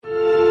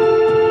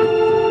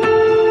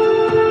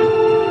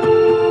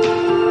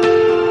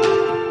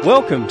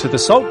Welcome to the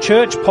Salt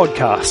Church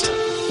podcast.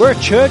 We're a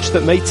church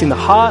that meets in the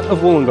heart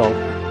of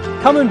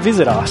Wollongong. Come and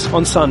visit us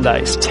on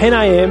Sundays, 10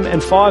 a.m.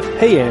 and 5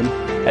 p.m.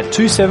 at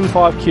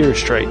 275 Keira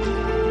Street.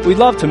 We'd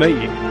love to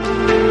meet you.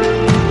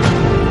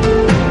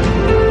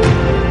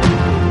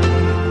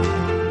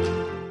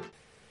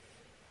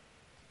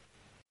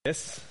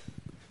 Yes.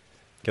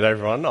 G'day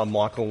everyone, I'm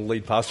Michael,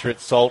 lead pastor at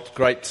Salt.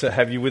 Great to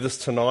have you with us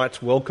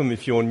tonight. Welcome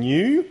if you're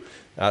new.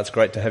 It's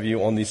great to have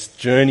you on this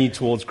journey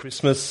towards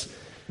Christmas.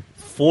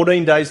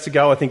 14 days to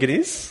go, I think it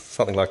is,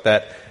 something like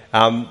that.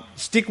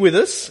 Stick with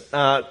us.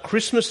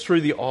 Christmas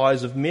through the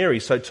eyes of Mary.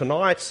 So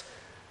tonight,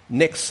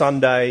 next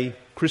Sunday,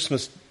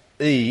 Christmas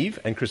Eve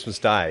and Christmas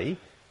Day,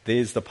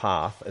 there's the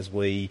path as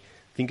we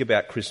think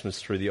about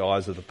Christmas through the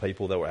eyes of the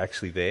people that were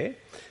actually there.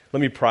 Let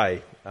me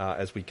pray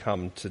as we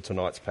come to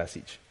tonight's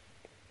passage.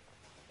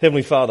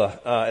 Heavenly Father,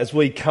 as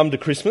we come to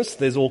Christmas,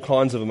 there's all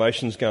kinds of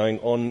emotions going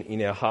on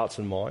in our hearts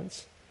and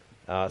minds.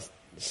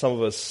 Some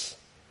of us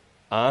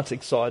aren't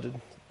excited.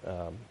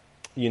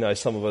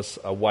 Some of us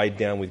are weighed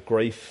down with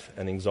grief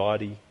and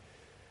anxiety.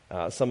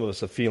 Some of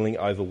us are feeling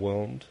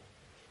overwhelmed.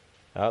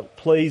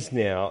 Please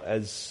now,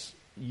 as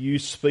you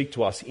speak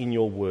to us in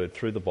your word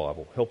through the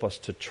Bible, help us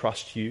to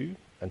trust you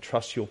and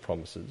trust your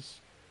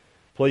promises.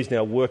 Please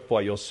now work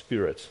by your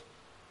Spirit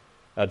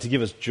to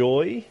give us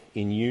joy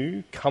in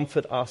you,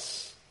 comfort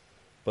us,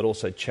 but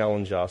also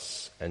challenge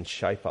us and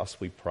shape us,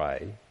 we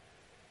pray.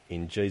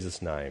 In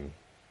Jesus' name,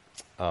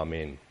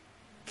 amen.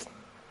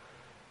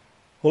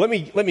 Well, let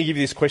me give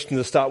you this question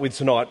to start with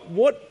tonight.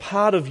 What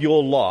part of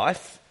your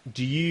life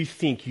do you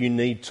think you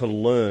need to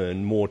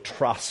learn more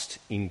trust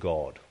in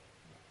God?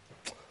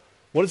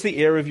 What is the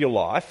area of your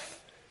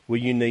life where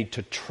you need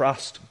to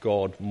trust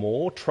God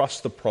more,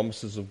 trust the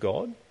promises of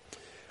God?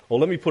 Or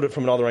let me put it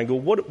from another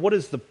angle.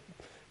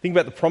 Think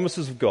about the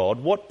promises of God.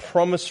 What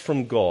promise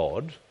from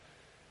God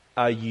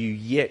are you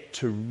yet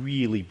to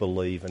really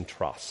believe and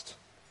trust?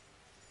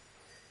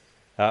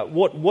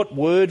 What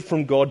word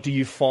from God do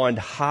you find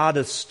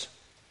hardest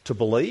to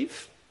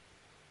believe?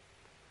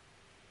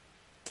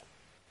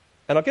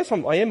 And I guess I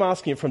am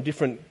asking it from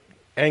different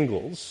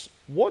angles.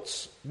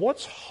 What's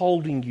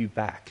holding you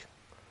back?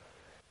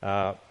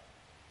 I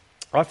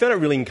found it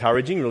really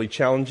encouraging, really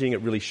challenging.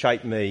 It really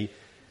shaped me.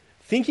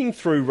 Thinking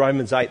through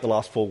Romans 8 the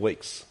last 4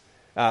 weeks.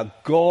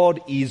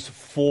 God is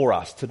for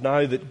us, to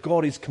know that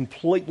God is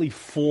completely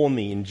for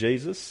me in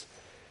Jesus,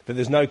 that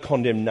there's no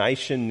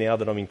condemnation now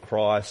that I'm in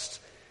Christ,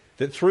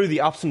 that through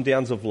the ups and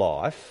downs of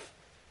life,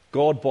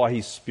 God by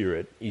his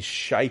Spirit is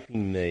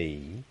shaping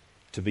me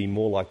to be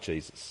more like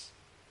Jesus.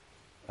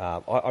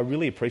 I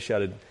really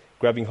appreciated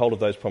grabbing hold of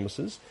those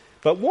promises.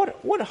 But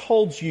what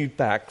holds you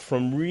back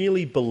from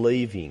really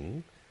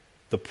believing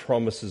the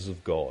promises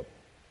of God?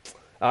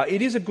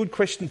 It is a good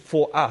question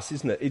for us,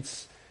 isn't it?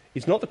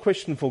 It's not the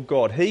question for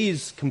God. He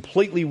is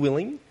completely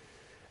willing.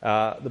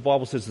 The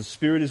Bible says the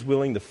Spirit is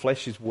willing, the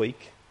flesh is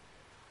weak.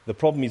 The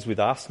problem is with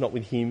us, not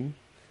with him.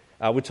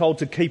 We're told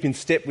to keep in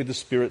step with the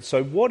Spirit.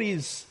 So what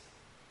is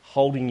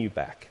holding you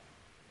back?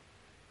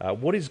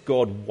 What is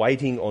God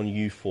waiting on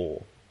you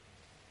for?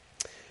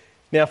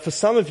 Now, for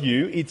some of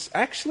you, it's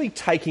actually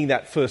taking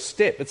that first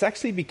step. It's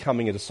actually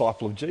becoming a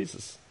disciple of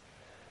Jesus.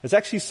 It's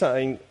actually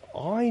saying,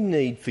 I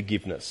need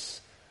forgiveness.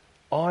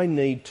 I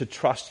need to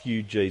trust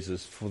you,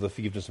 Jesus, for the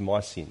forgiveness of my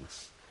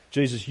sins.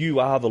 Jesus,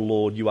 you are the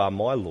Lord. You are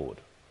my Lord.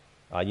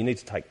 You need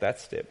to take that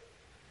step.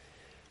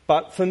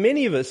 But for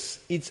many of us,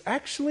 it's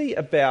actually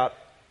about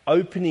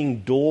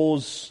opening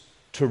doors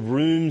to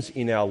rooms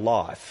in our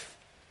life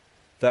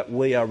that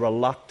we are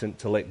reluctant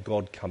to let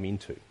God come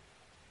into.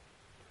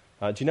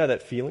 Do you know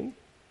that feeling?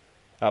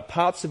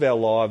 Parts of our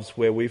lives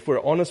where if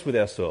we're honest with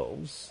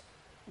ourselves,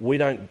 we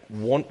don't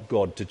want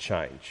God to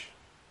change.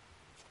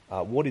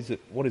 What is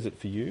it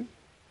for you?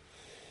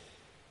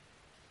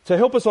 To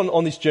help us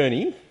on this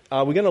journey,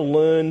 we're going to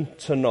learn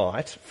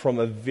tonight from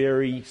a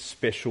very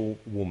special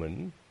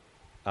woman.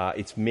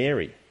 It's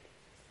Mary.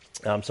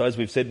 So as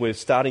we've said, we're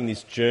starting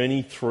this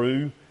journey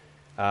through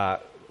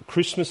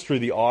Christmas through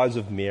the eyes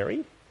of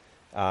Mary.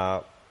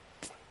 I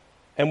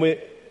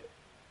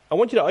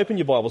want you to open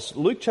your Bibles.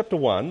 Luke chapter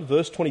 1,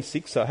 verse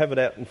 26. So have it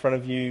out in front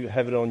of you,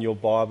 have it on your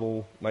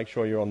Bible. Make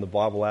sure you're on the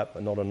Bible app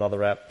and not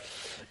another app.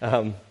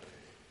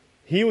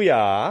 Here we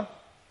are,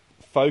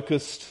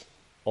 focused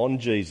on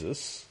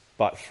Jesus,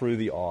 but through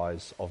the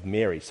eyes of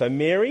Mary. So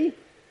Mary,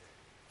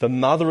 the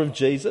mother of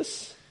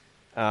Jesus.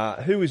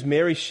 Who is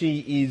Mary?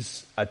 She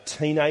is a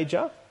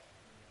teenager.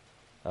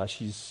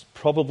 She's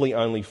probably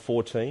only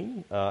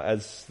 14.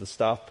 As the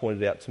staff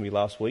pointed out to me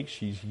last week,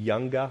 she's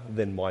younger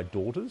than my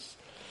daughters,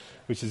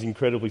 which is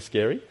incredibly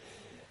scary.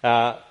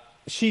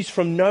 She's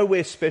from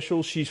nowhere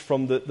special. She's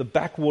from the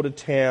backwater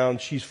town.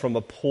 She's from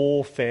a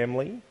poor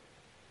family.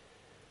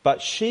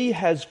 But she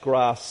has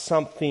grasped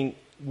something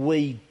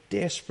we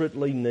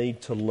desperately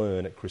need to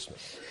learn at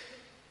Christmas.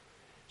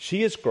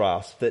 She has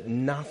grasped that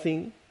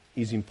nothing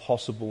is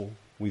impossible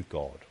with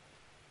God.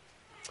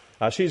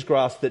 She's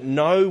grasped that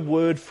no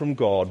word from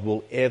God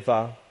will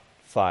ever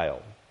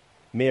fail.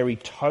 Mary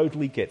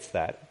totally gets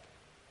that,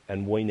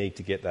 and we need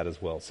to get that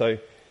as well. So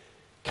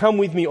come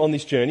with me on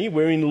this journey.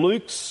 We're in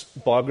Luke's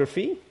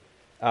biography.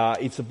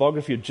 It's a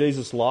biography of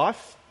Jesus'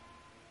 life.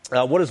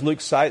 What does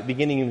Luke say at the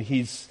beginning of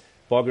his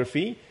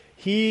biography?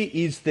 Here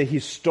is the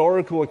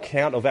historical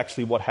account of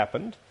actually what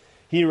happened.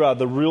 Here are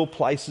the real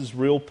places,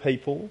 real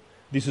people.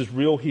 This is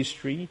real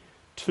history.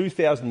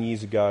 2,000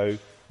 years ago,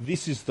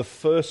 this is the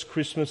first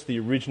Christmas, the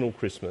original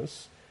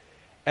Christmas.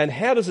 And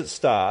how does it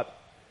start?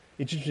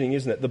 It's interesting,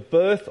 isn't it? The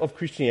birth of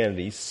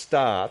Christianity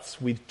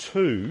starts with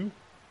two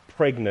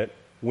pregnant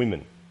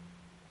women,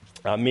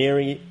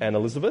 Mary and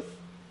Elizabeth.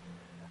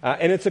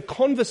 And it's a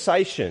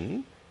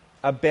conversation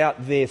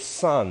about their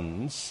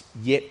sons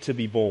yet to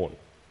be born.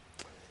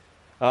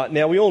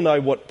 Now, we all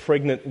know what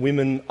pregnant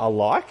women are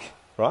like,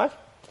 right?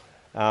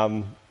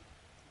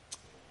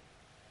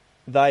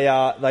 They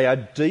are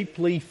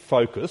deeply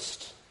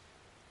focused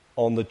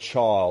on the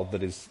child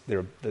that is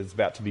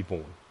about to be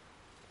born.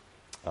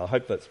 I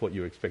hope that's what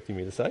you were expecting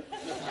me to say.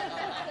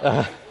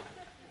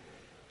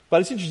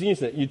 But it's interesting,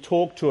 isn't it? You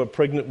talk to a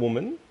pregnant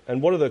woman,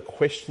 and what are the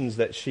questions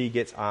that she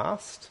gets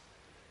asked?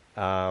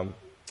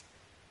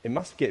 It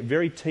must get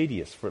very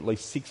tedious for at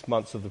least 6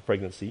 months of the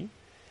pregnancy.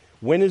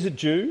 When is it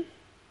due?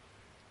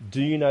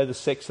 Do you know the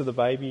sex of the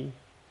baby?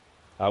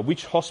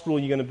 Which hospital are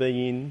you going to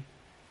be in?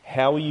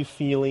 How are you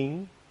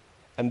feeling?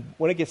 And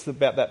when it gets to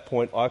about that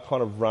point, I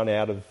kind of run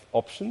out of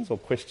options or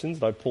questions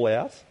and I pull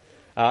out.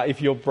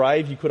 If you're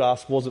brave, you could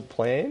ask, was it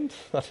planned?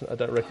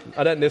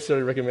 I don't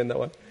necessarily recommend that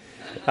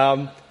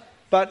one.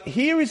 But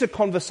here is a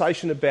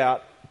conversation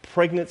about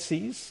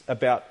pregnancies,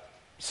 about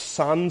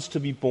sons to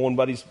be born,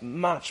 but is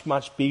much,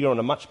 much bigger, on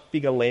a much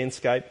bigger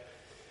landscape.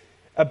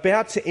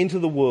 About to enter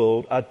the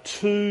world are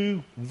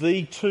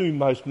the two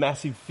most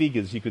massive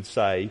figures, you could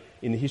say,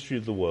 in the history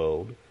of the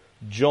world,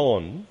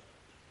 John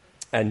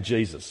and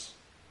Jesus.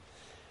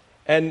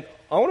 And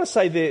I want to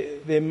say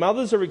their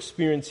mothers are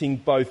experiencing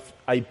both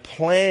a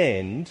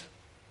planned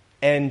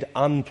and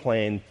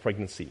unplanned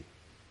pregnancy.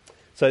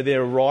 So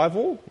their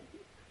arrival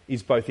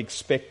is both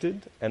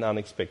expected and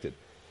unexpected.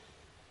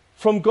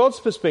 From God's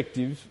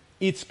perspective,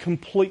 it's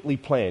completely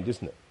planned,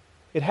 isn't it?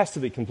 It has to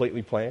be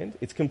completely planned.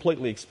 It's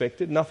completely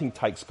expected. Nothing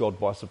takes God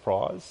by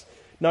surprise.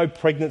 No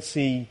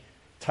pregnancy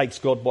takes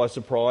God by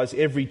surprise.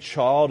 Every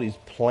child is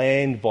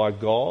planned by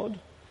God.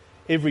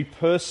 Every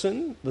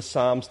person, the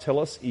Psalms tell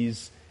us,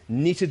 is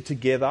knitted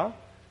together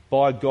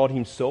by God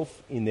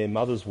himself in their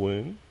mother's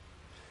womb.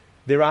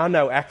 There are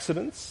no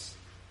accidents.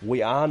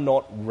 We are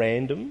not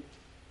random.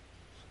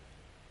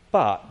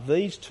 But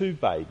these two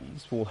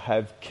babies will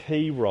have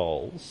key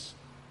roles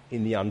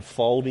in the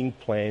unfolding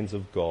plans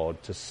of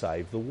God to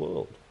save the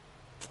world.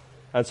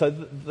 And so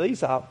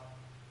these are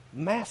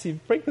massive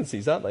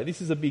pregnancies, aren't they?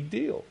 This is a big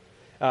deal.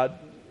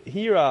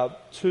 Here are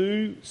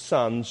two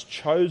sons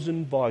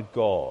chosen by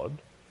God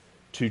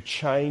to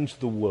change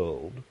the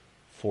world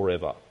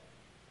forever.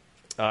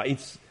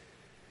 It's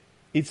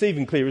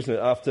even clear, isn't it?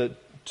 After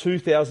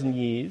 2,000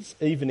 years,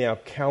 even our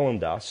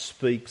calendar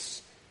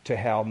speaks to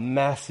how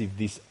massive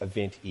this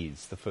event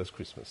is, the first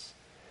Christmas.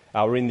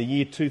 We're in the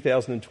year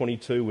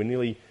 2022, we're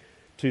nearly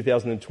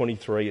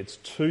 2023. It's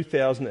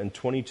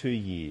 2022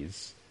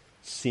 years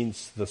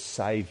since the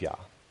Saviour,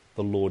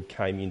 the Lord,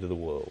 came into the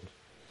world.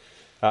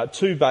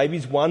 Two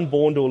babies, one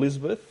born to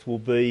Elizabeth will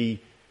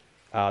be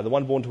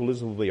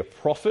a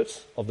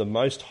prophet of the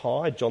Most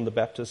High, John the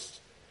Baptist.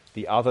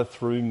 The other,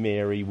 through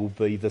Mary, will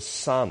be the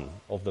Son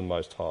of the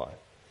Most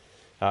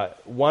High.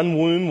 One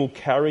womb will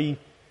carry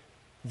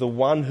the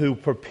one who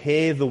will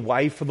prepare the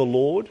way for the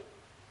Lord,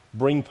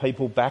 bring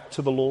people back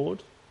to the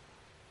Lord.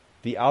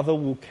 The other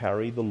will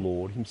carry the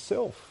Lord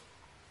himself.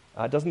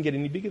 It doesn't get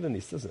any bigger than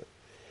this, does it?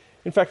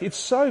 In fact, it's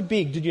so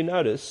big, did you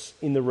notice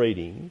in the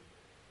reading,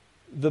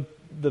 the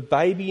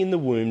baby in the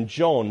womb,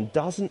 John,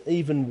 doesn't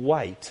even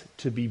wait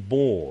to be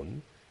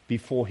born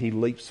before he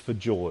leaps for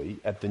joy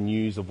at the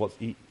news of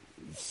he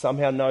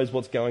somehow knows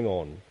what's going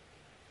on.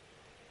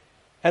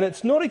 And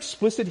it's not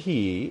explicit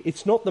here,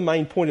 it's not the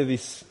main point of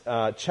this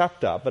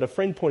chapter, but a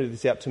friend pointed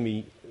this out to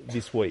me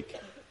this week.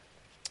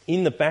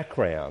 In the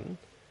background,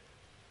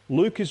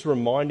 Luke is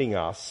reminding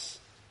us,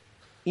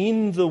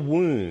 in the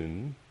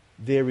womb,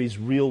 there is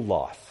real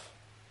life.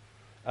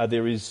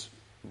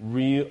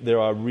 There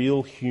are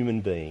real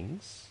human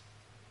beings.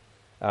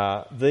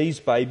 These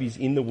babies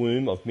in the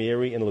womb of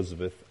Mary and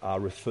Elizabeth are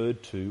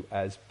referred to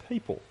as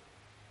people.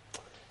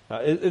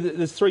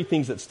 There's three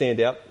things that stand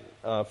out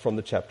from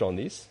the chapter on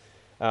this.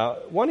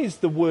 One is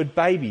the word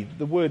baby.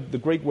 The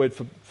Greek word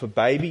for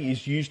baby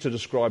is used to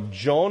describe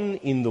John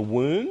in the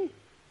womb,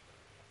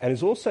 and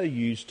is also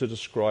used to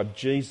describe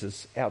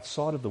Jesus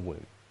outside of the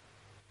womb.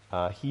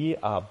 Here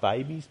are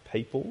babies,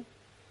 people,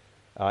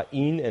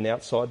 in and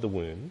outside the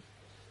womb.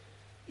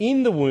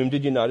 In the womb,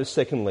 did you notice,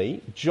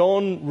 secondly,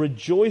 John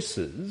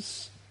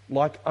rejoices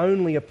like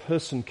only a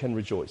person can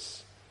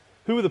rejoice.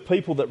 Who are the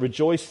people that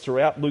rejoice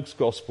throughout Luke's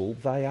gospel?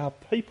 They are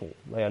people.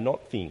 They are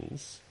not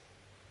things.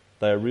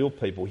 They are real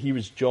people. Here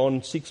is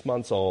John, 6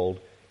 months old,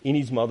 in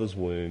his mother's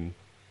womb,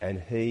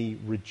 and he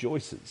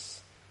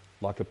rejoices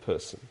like a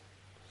person.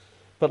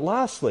 But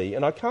lastly,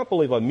 and I can't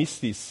believe I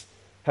missed this,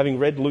 having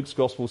read Luke's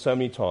gospel so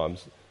many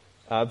times,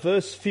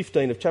 verse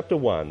 15 of chapter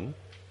 1,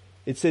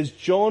 it says,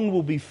 John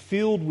will be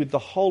filled with the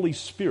Holy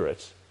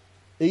Spirit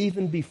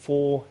even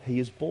before he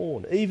is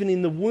born. Even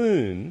in the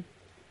womb,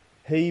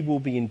 he will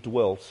be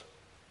indwelt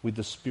with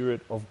the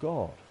Spirit of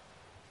God.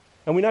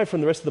 And we know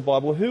from the rest of the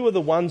Bible, who are the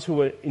ones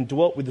who are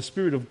indwelt with the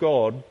Spirit of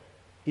God?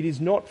 It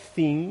is not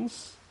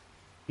things,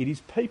 it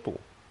is people.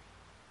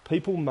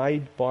 People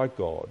made by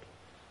God.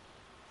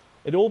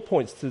 It all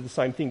points to the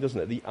same thing, doesn't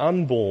it? The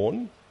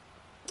unborn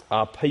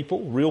are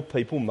people, real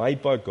people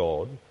made by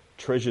God,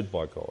 treasured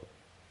by God.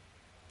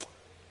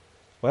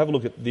 We'll have a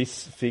look at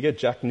this figure,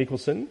 Jack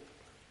Nicholson,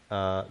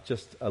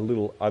 just a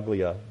little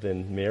uglier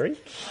than Mary,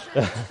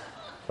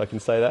 if I can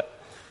say that.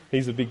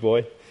 He's a big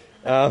boy.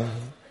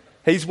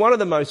 He's one of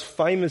the most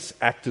famous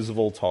actors of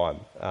all time.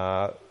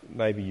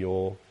 Maybe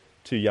you're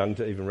too young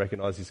to even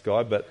recognise this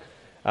guy, but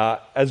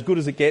as good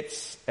as it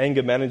gets,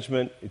 Anger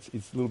Management, it's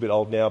a little bit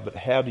old now, but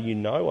How Do You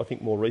Know, I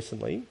think more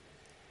recently.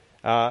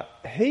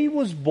 He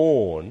was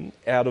born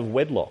out of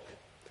wedlock.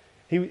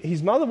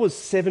 His mother was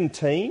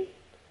 17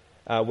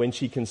 when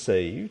she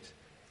conceived,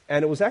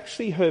 and it was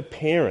actually her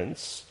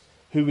parents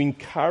who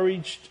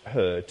encouraged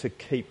her to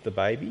keep the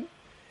baby,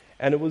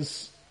 and it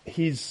was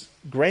his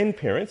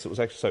grandparents, it was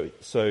actually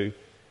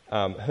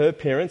her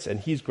parents and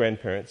his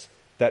grandparents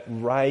that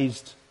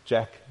raised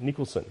Jack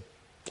Nicholson.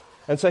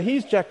 And so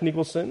here's Jack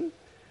Nicholson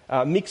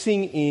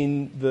mixing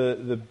in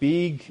the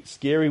big,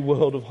 scary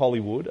world of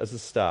Hollywood as a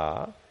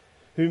star,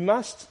 who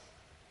must,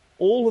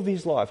 all of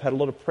his life, had a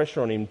lot of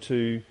pressure on him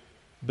to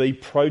be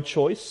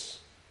pro-choice,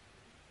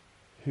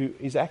 who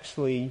is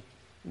actually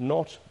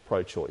not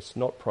pro-choice,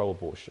 not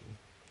pro-abortion.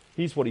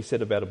 Here's what he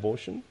said about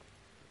abortion.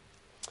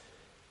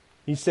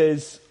 He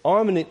says,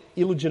 I'm an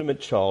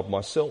illegitimate child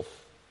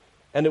myself,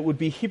 and it would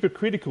be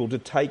hypocritical to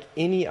take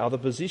any other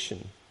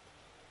position.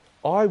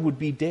 I would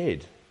be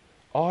dead.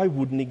 I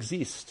wouldn't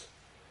exist.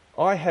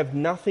 I have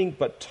nothing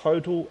but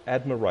total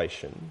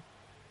admiration,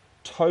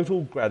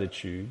 total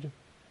gratitude,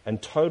 and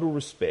total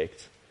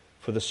respect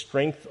for the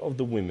strength of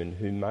the women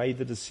who made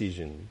the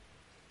decision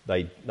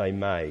they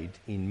made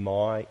in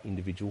my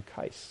individual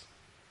case.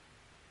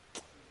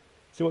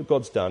 See what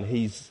God's done?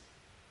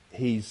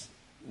 He's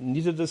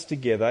knitted us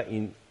together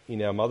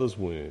in our mother's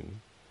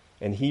womb,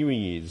 and here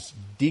he is,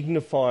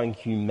 dignifying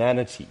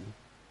humanity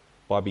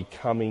by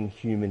becoming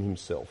human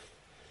himself.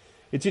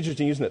 It's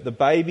interesting, isn't it? The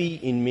baby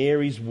in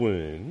Mary's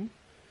womb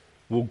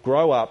will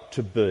grow up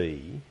to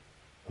be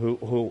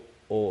who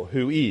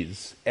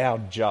is our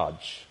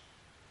judge,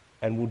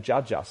 and will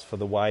judge us for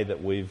the way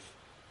that we've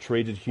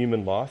treated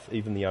human life,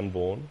 even the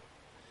unborn.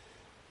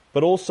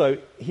 But also,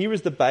 here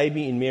is the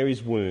baby in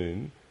Mary's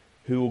womb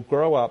who will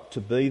grow up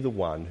to be the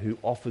one who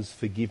offers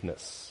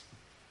forgiveness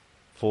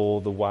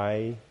for the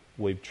way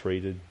we've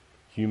treated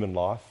human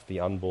life, the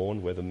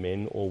unborn, whether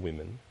men or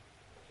women.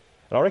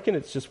 And I reckon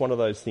it's just one of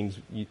those things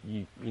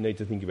you need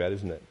to think about,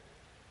 isn't it?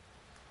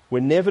 We're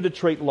never to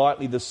treat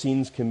lightly the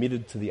sins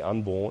committed to the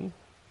unborn,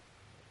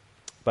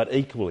 but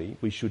equally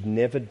we should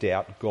never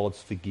doubt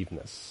God's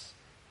forgiveness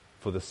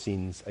for the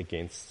sins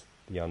against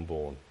the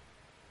unborn.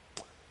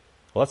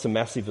 Well, that's a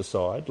massive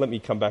aside. Let me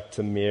come back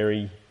to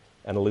Mary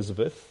and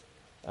Elizabeth.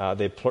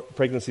 Their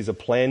pregnancies are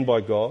planned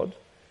by God,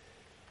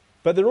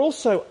 but they're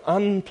also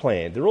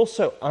unplanned. They're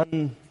also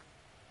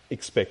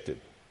unexpected.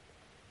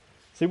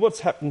 See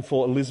what's happened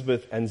for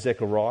Elizabeth and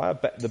Zechariah,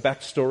 the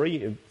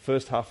backstory,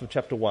 first half of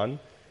chapter 1.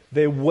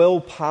 They're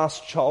well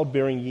past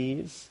childbearing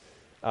years.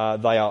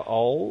 They are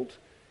old.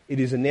 It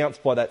is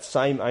announced by that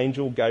same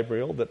angel,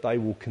 Gabriel, that they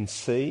will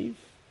conceive.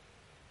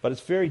 But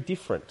it's very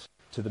different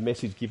to the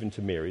message given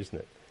to Mary, isn't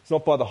it? It's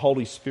not by the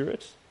Holy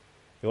Spirit.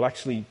 It will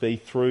actually be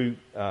through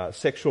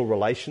sexual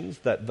relations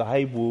that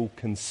they will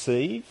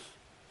conceive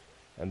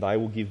and they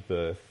will give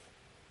birth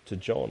to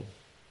John.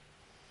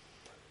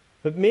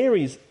 But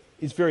Mary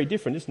is very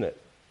different, isn't it?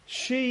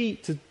 She,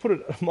 to put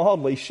it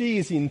mildly, she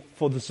is in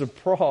for the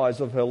surprise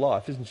of her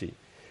life, isn't she?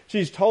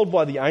 She's told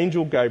by the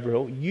angel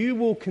Gabriel, you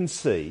will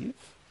conceive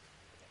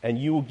and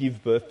you will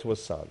give birth to a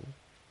son.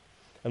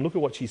 And look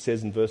at what she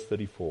says in verse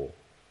 34.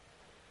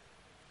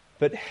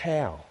 But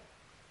how?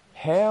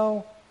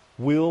 How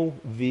will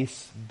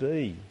this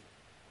be?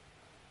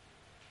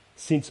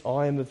 Since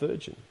I am a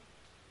virgin.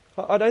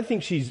 I don't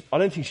think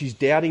she's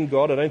doubting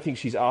God. I don't think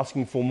she's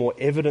asking for more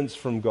evidence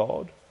from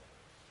God,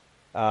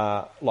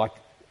 like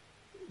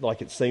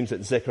it seems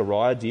that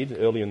Zechariah did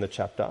earlier in the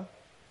chapter.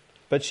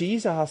 But she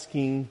is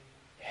asking,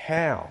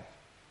 how?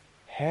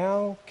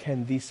 How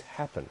can this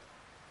happen?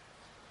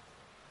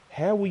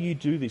 How will you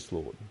do this,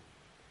 Lord?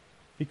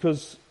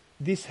 Because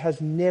this has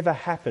never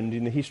happened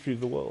in the history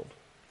of the world.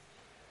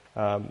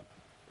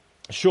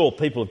 Sure,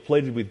 people have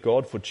pleaded with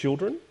God for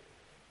children,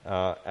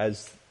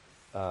 as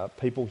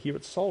people here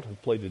at Salt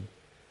have pleaded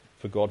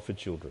for God for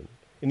children.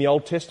 In the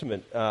Old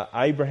Testament,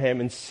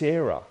 Abraham and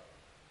Sarah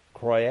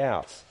cry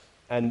out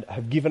and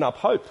have given up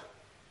hope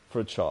for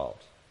a child.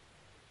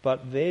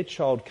 But their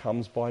child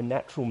comes by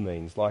natural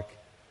means, like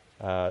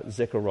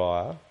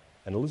Zechariah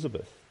and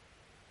Elizabeth.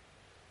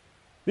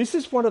 This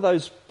is one of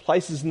those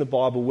places in the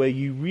Bible where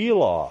you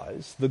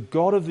realise the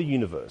God of the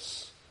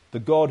universe, the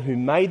God who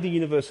made the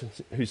universe,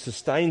 who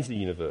sustains the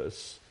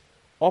universe,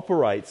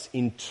 operates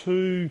in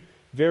two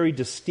very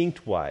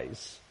distinct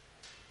ways,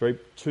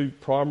 two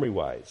primary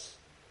ways.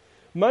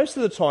 Most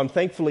of the time,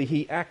 thankfully,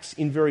 he acts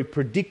in very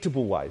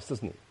predictable ways,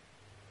 doesn't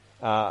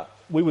he?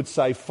 We would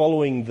say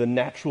following the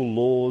natural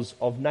laws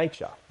of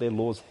nature. They're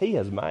laws he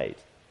has made.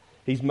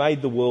 He's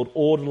made the world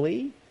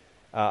orderly,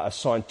 a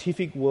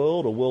scientific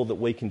world, a world that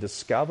we can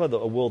discover,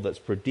 a world that's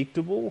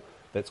predictable,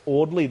 that's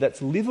orderly,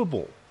 that's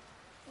livable.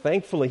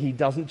 Thankfully, he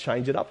doesn't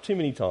change it up too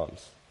many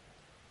times.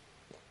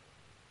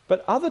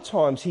 But other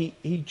times,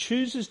 he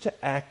chooses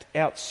to act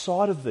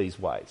outside of these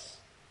ways.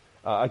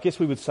 I guess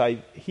we would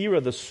say, here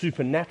are the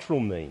supernatural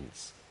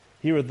means.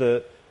 Here are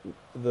the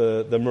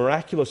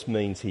miraculous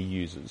means he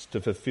uses to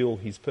fulfill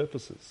his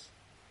purposes.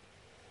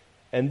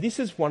 And this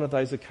is one of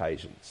those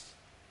occasions,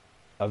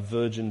 a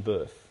virgin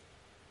birth.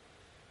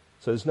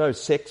 So there's no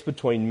sex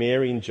between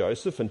Mary and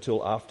Joseph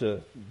until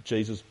after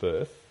Jesus'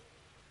 birth.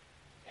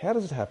 How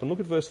does it happen? Look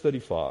at verse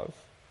 35.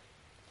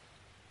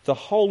 The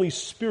Holy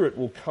Spirit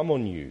will come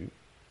on you,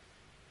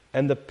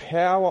 and the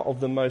power of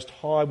the Most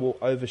High will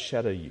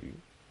overshadow you.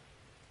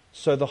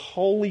 So the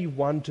Holy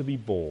One to be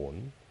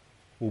born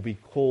will be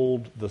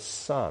called the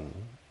Son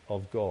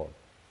of God.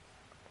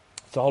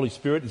 So the Holy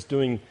Spirit is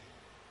doing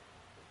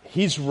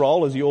his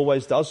role, as he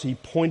always does. He's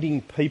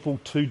pointing people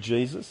to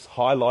Jesus,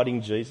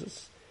 highlighting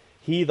Jesus.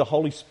 Here the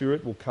Holy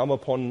Spirit will come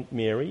upon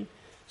Mary,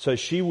 so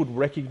she would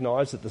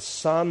recognise that the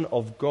Son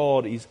of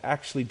God is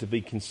actually to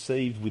be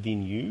conceived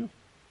within you.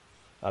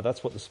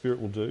 That's what the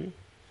Spirit will do.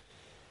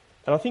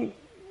 And I think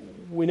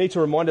we need to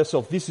remind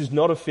ourselves, this is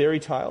not a fairy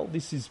tale.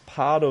 This is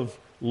part of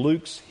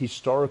Luke's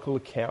historical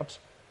account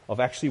of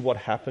actually what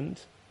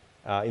happened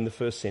in the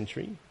first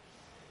century.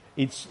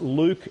 It's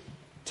Luke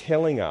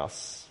telling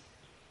us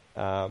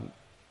about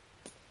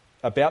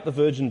the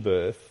virgin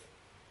birth.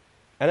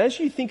 And as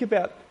you think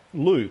about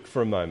Luke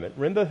for a moment,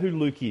 remember who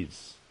Luke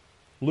is.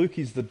 Luke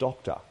is the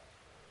doctor.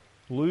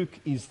 Luke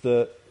is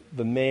the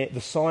man,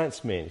 the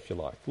science man, if you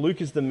like. Luke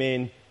is the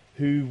man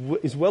who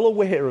is well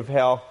aware of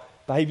how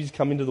babies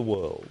come into the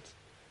world.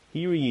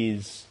 Here he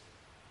is,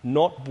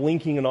 not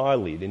blinking an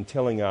eyelid and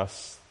telling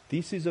us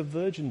this is a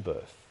virgin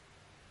birth.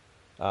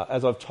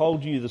 As I've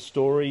told you the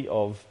story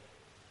of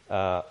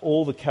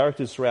all the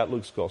characters throughout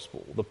Luke's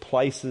Gospel, the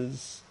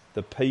places,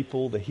 the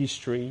people, the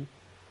history,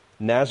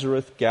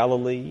 Nazareth,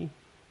 Galilee,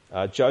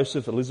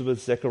 Joseph, Elizabeth,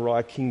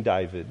 Zechariah, King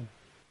David,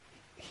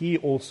 here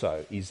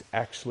also is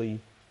actually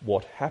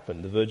what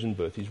happened. The virgin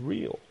birth is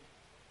real.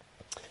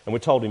 And we're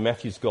told in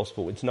Matthew's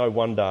Gospel, it's no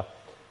wonder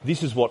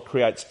this is what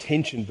creates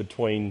tension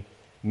between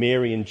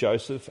Mary and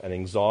Joseph and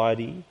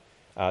anxiety.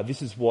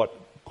 This is what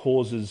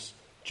causes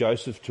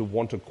Joseph to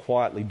want to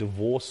quietly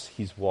divorce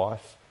his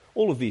wife.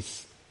 All of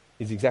this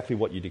is exactly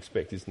what you'd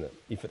expect, isn't it,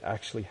 if it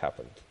actually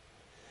happened.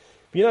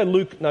 But you know,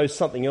 Luke knows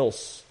something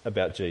else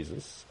about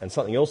Jesus and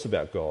something else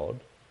about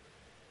God.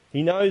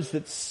 He knows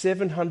that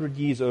 700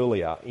 years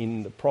earlier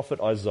in the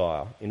prophet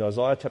Isaiah, in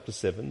Isaiah chapter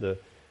 7, the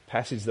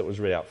passage that was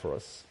read out for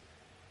us,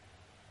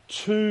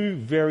 two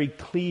very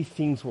clear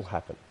things will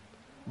happen.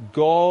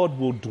 God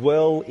will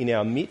dwell in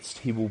our midst.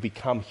 He will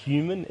become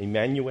human,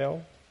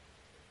 Emmanuel.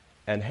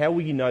 And how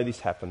will you know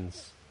this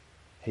happens?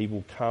 He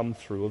will come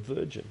through a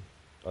virgin.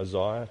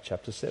 Isaiah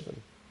chapter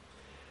 7.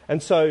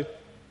 And so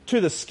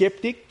to the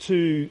skeptic,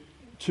 to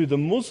the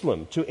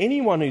Muslim, to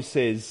anyone who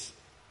says,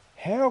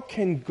 how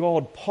can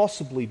God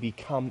possibly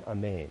become a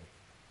man?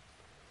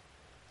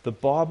 The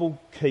Bible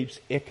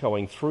keeps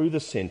echoing through the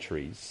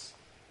centuries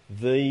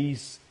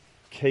these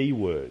key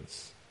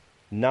words.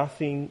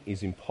 Nothing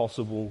is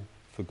impossible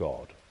for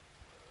God,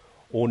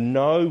 or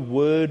no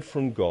word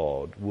from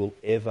God will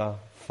ever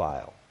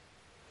fail.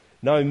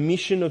 No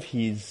mission of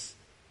his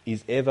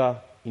is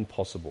ever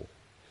impossible.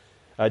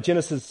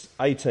 Genesis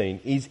 18,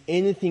 is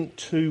anything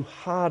too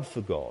hard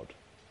for God?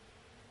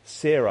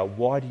 Sarah,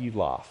 why do you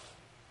laugh?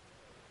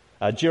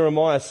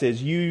 Jeremiah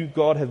says, you,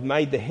 God, have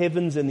made the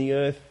heavens and the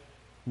earth.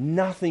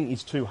 Nothing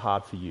is too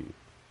hard for you.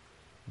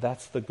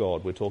 That's the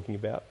God we're talking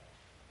about.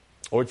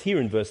 Or it's here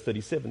in verse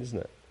 37, isn't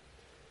it?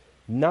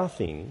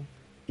 Nothing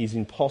is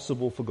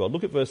impossible for God.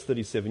 Look at verse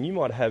 37. You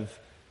might have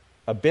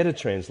a better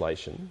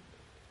translation.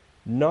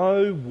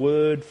 No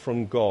word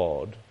from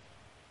God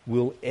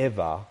will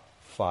ever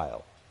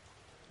fail.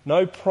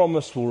 No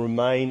promise will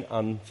remain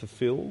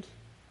unfulfilled.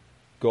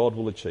 God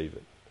will achieve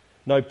it.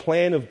 No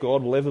plan of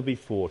God will ever be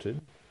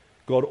thwarted.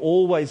 God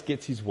always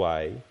gets his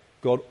way.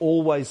 God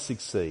always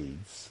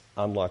succeeds,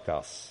 unlike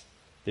us.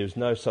 There is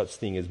no such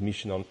thing as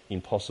mission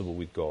impossible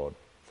with God.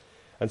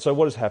 And so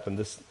what has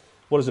happened?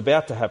 What is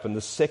about to happen,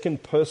 the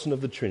second person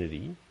of the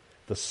Trinity,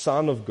 the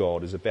Son of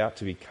God, is about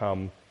to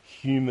become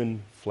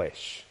human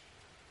flesh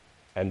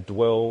and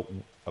dwell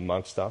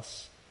amongst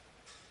us,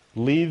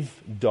 live,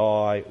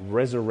 die,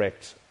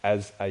 resurrect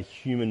as a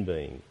human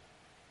being.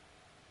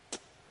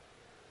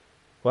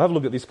 Well, have a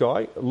look at this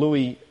guy,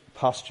 Louis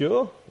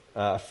Pasteur,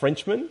 a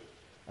Frenchman,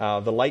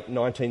 the late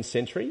 19th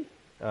century.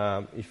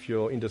 If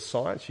you're into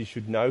science, you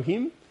should know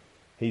him.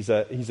 He's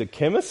a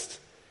chemist.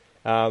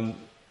 And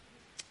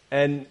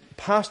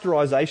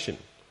pasteurisation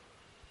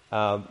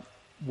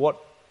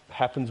what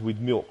happens with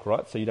milk,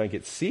 right? So you don't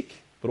get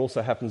sick, but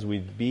also happens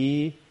with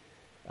beer.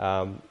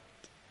 I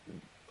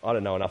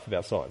don't know enough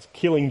about science.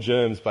 Killing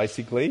germs,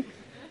 basically.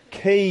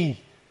 Key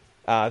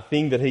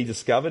thing that he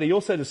discovered. He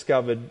also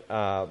discovered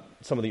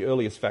some of the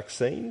earliest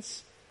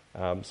vaccines,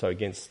 so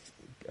against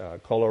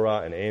cholera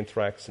and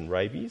anthrax and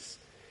rabies.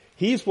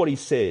 Here's what he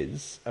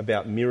says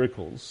about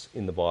miracles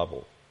in the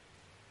Bible.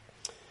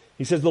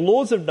 He says, the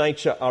laws of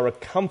nature are a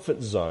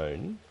comfort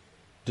zone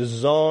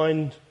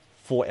designed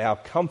for our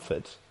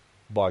comfort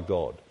by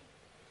God.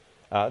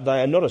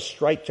 They are not a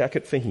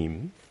straitjacket for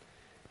him.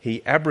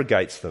 He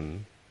abrogates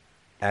them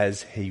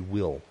as he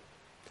will.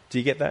 Do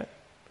you get that?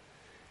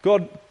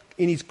 God,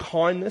 in his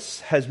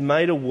kindness, has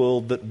made a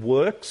world that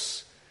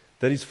works,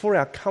 that is for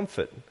our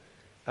comfort.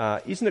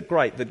 Isn't it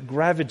great that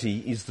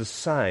gravity is the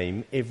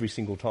same every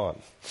single time?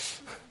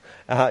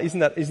 Isn't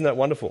that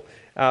wonderful?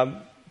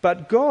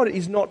 But God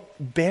is not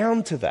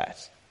bound to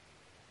that.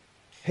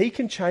 He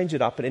can change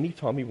it up at any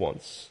time he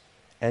wants,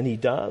 and he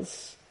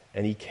does,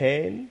 and he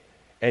can,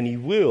 and he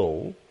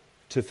will,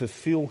 to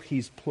fulfill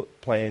his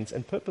plans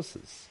and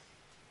purposes.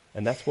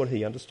 And that's what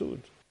he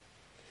understood.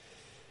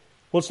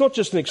 Well, it's not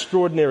just an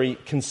extraordinary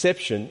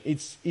conception,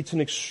 it's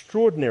an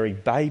extraordinary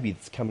baby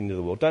that's coming into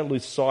the world. Don't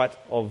lose sight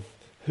of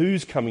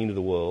who's coming into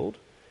the world.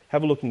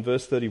 Have a look in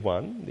verse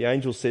 31. The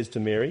angel says to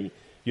Mary,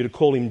 you're to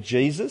call him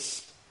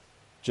Jesus.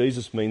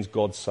 Jesus means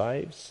God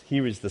saves.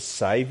 Here is the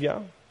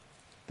Saviour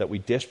that we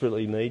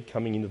desperately need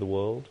coming into the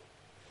world.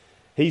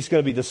 He's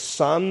going to be the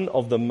Son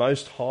of the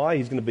Most High.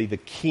 He's going to be the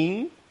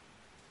King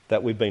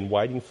that we've been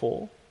waiting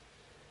for.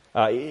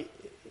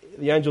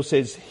 The angel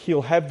says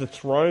he'll have the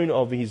throne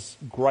of his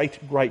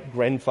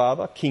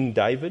great-great-grandfather, King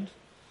David.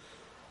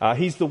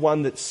 He's the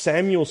one that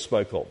Samuel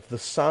spoke of, the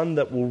son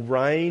that will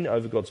reign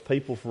over God's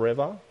people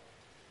forever,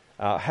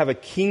 have a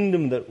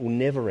kingdom that will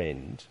never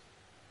end.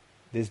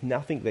 There's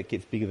nothing that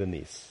gets bigger than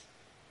this.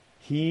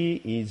 Here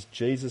is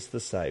Jesus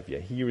the Saviour.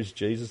 Here is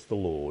Jesus the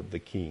Lord, the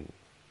King.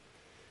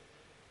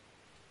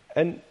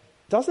 And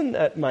doesn't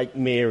that make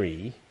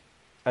Mary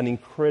an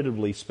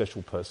incredibly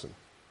special person,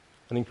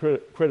 an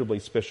incredibly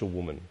special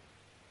woman?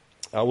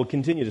 We'll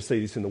continue to see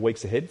this in the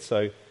weeks ahead,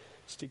 so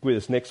stick with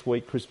us next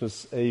week,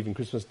 Christmas Eve and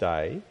Christmas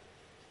Day.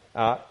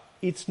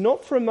 It's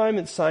not for a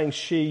moment saying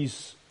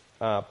she's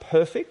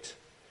perfect.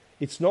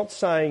 It's not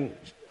saying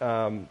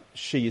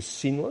she is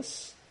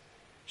sinless.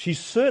 She's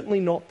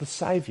certainly not the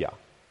Saviour.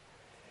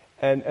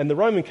 And the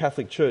Roman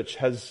Catholic Church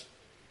has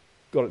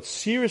got it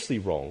seriously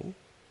wrong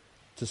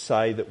to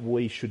say that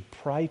we should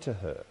pray to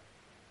her.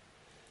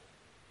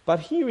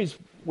 But here is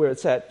where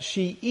it's at.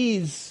 She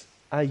is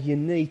a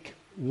unique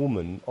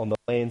woman on the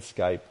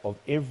landscape of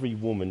every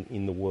woman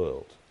in the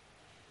world.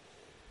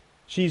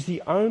 She's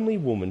the only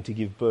woman to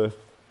give birth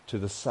to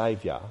the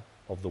Saviour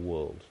of the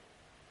world.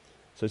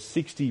 So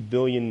 60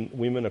 billion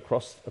women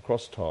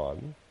across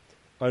time,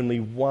 only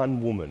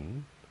one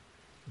woman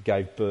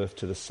gave birth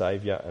to the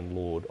Saviour and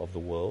Lord of the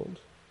world.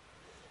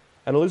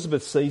 And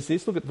Elizabeth sees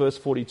this. Look at verse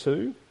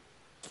 42.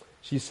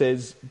 She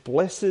says,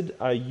 blessed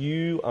are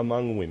you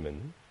among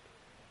women,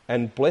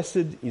 and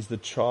blessed is the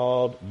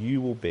child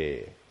you will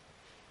bear.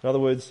 In other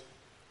words,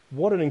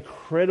 what an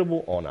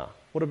incredible honour,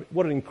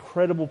 what an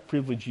incredible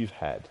privilege you've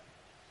had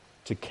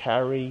to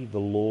carry the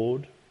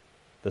Lord,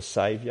 the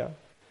Saviour.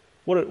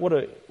 What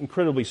an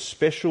incredibly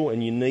special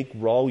and unique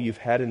role you've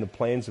had in the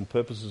plans and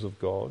purposes of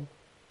God.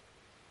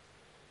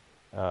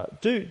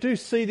 Do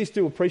see this,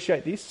 do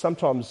appreciate this.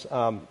 Sometimes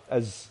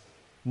as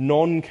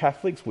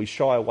non-Catholics we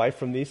shy away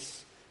from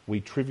this, we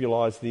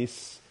trivialise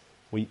this,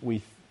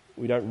 we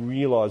don't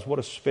realise what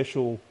a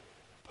special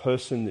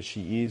person that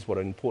she is, what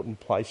an important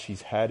place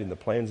she's had in the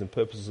plans and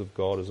purposes of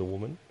God as a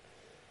woman,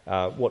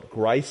 what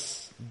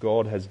grace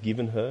God has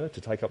given her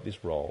to take up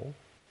this role.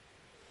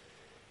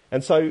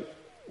 And so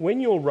when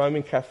your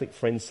Roman Catholic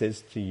friend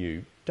says to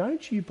you,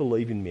 don't you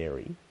believe in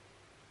Mary?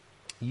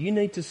 You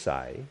need to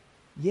say,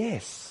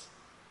 yes,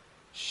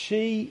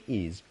 she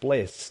is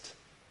blessed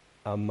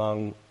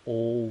among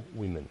all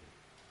women.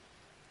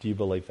 Do you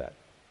believe that?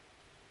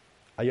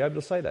 Are you able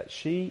to say that?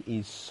 She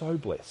is so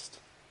blessed,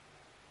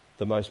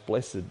 the most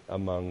blessed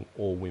among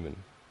all women.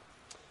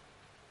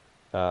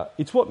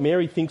 It's what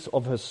Mary thinks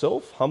of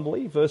herself,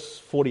 humbly. Verse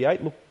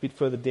 48, look a bit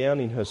further down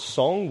in her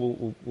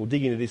song. We'll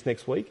dig into this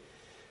next week.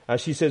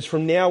 She says,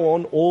 from now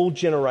on, all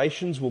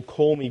generations will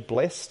call me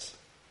blessed.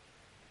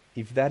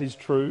 If that is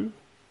true,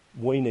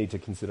 we need to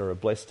consider her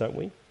blessed, don't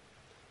we?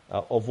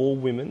 Of all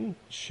women,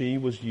 she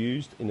was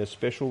used in a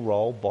special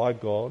role by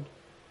God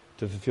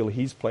to fulfill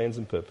his plans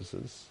and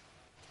purposes.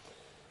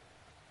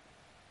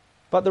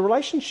 But the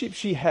relationship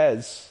she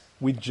has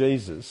with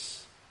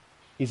Jesus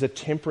is a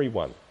temporary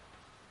one.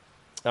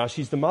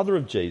 She's the mother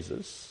of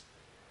Jesus.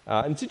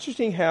 And it's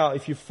interesting how,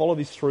 if you follow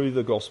this through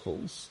the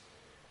Gospels,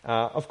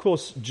 of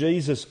course,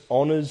 Jesus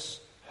honours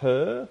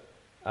her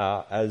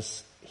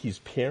as his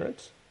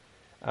parent,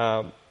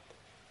 but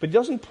he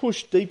doesn't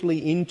push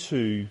deeply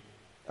into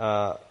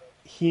her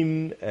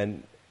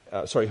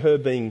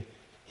being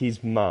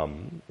his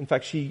mum. In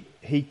fact,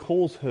 he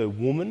calls her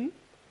woman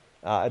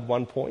at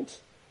one point.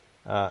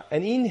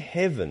 And in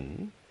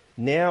heaven,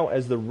 now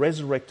as the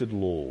resurrected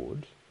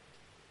Lord,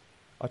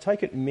 I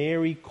take it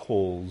Mary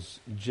calls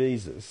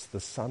Jesus the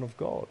Son of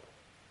God.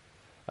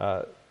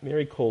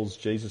 Mary calls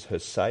Jesus her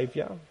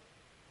Saviour,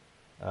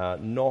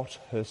 not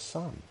her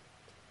Son.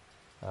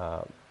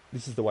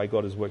 This is the way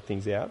God has worked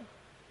things out.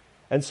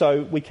 And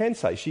so we can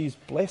say she's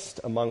blessed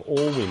among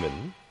all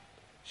women.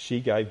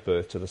 She gave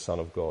birth to the Son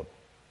of God.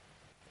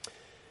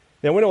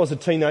 Now, when I was a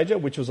teenager,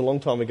 which was a long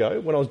time ago,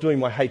 when I was doing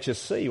my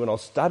HSC, when I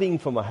was studying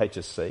for my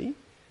HSC,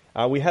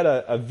 we had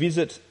a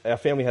visit, our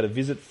family had a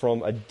visit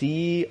from a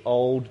dear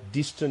old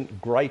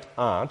distant great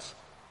aunt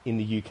in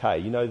the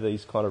UK. You know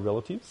these kind of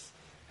relatives?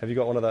 Have you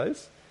got one of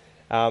those?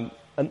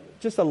 And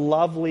just a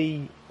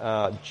lovely,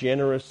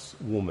 generous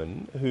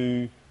woman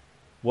who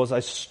was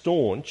a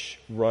staunch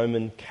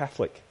Roman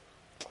Catholic.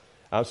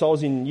 So I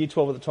was in Year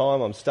 12 at the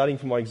time, I'm studying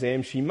for my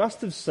exam. She must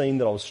have seen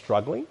that I was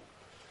struggling.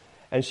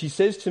 And she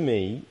says to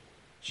me,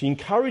 she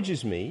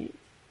encourages me,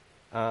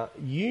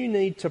 you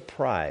need to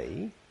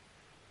pray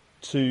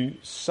to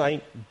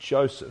Saint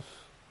Joseph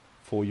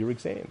for your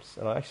exams.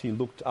 And I actually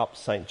looked up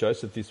Saint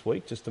Joseph this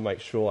week just to make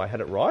sure I had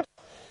it right.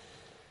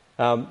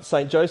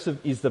 Saint Joseph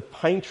is the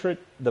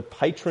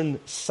patron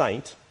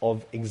saint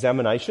of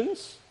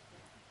examinations,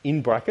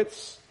 in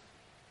brackets,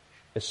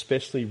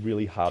 especially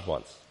really hard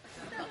ones.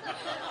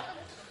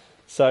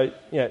 So,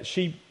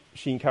 she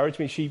encouraged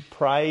me. She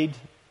prayed.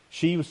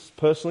 She was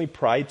personally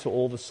prayed to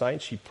all the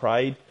saints. She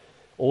prayed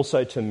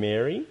also to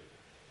Mary.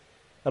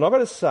 And I've got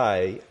to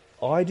say,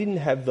 I didn't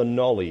have the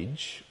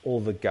knowledge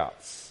or the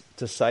guts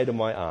to say to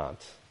my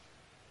aunt,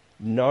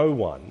 no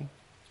one,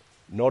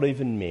 not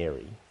even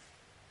Mary,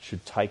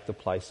 should take the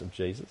place of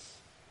Jesus.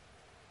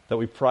 That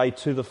we pray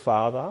to the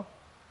Father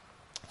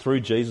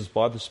through Jesus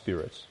by the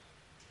Spirit.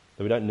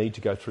 That we don't need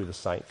to go through the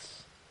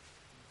saints.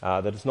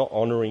 That it's not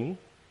honouring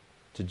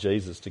to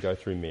Jesus to go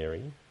through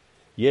Mary.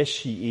 Yes,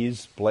 she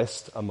is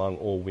blessed among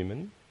all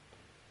women,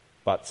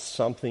 but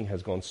something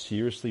has gone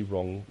seriously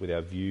wrong with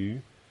our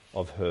view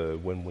of her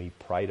when we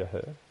pray to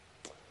her.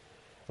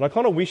 And I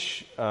kind of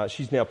wish,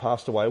 she's now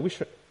passed away, I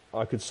wish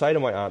I could say to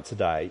my aunt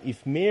today,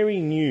 if Mary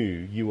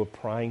knew you were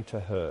praying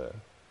to her,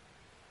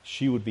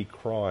 she would be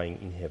crying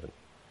in heaven.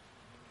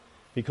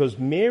 Because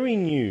Mary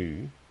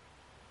knew,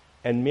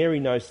 and Mary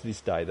knows to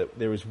this day, that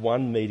there is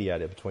one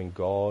mediator between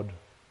God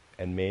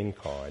and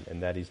mankind,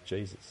 and that is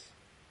Jesus.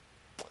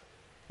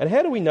 And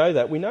how do we know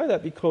that? We know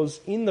that because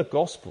in the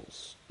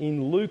Gospels,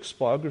 in Luke's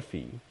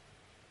biography,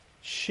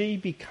 she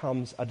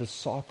becomes a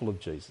disciple of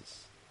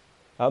Jesus.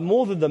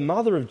 More than the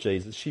mother of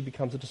Jesus, she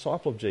becomes a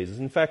disciple of Jesus.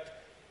 In fact,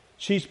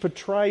 she's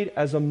portrayed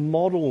as a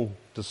model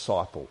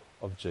disciple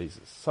of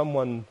Jesus,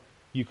 someone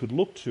you could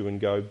look to and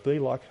go, be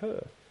like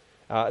her.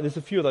 There's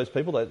a few of those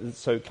people.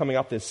 So coming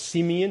up, there's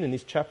Simeon in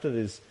this chapter.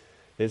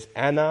 There's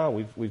Anna.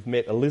 We've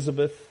met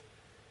Elizabeth.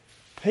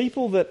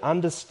 People that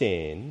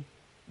understand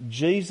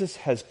Jesus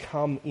has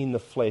come in the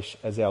flesh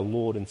as our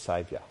Lord and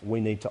Saviour. We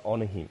need to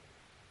honour him.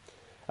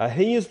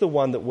 He is the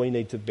one that we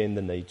need to bend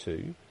the knee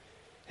to.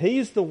 He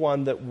is the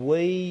one that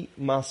we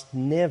must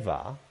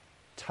never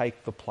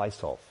take the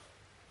place of.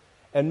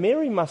 And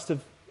Mary must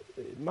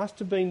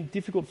have been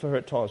difficult for her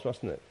at times,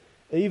 mustn't it?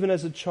 Even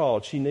as a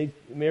child,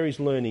 Mary's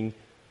learning,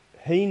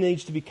 he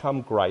needs to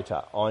become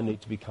greater, I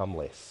need to become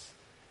less.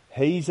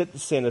 He's at the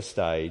centre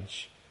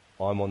stage,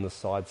 I'm on the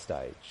side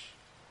stage,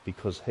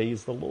 because he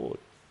is the Lord.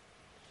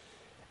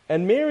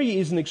 And Mary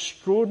is an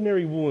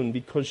extraordinary woman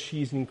because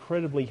she's an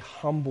incredibly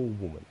humble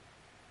woman.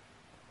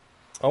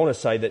 I want to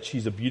say that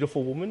she's a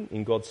beautiful woman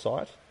in God's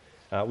sight.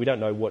 We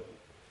don't know what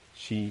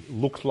she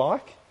looked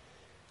like,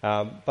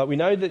 but we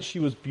know that she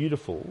was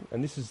beautiful,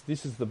 and this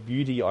is the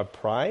beauty I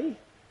pray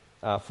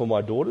for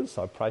my daughters.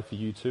 I pray for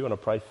you too, and I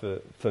pray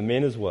for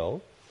men as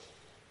well.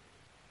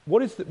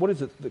 What is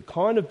it? The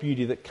kind of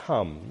beauty that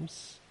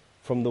comes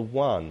from the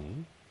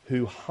one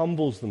who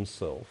humbles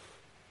themselves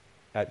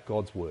at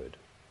God's word.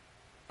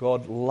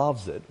 God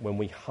loves it when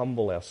we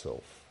humble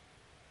ourselves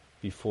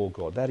before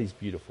God. That is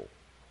beautiful.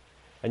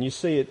 And you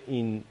see it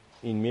in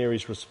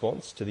Mary's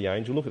response to the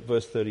angel. Look at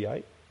verse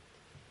 38.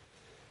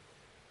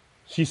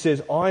 She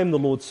says, I am the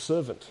Lord's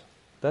servant.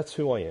 That's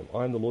who I am.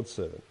 I am the Lord's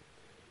servant.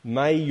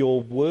 May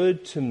your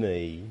word to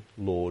me,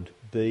 Lord,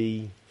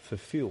 be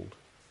fulfilled.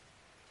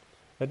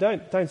 Now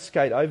don't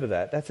skate over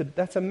that.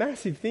 That's a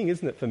massive thing,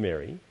 isn't it, for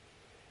Mary?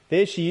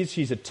 There she is.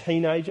 She's a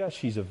teenager.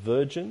 She's a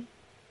virgin.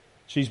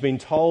 She's been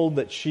told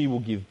that she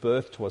will give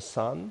birth to a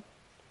son.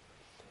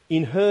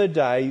 In her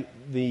day,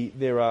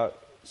 there are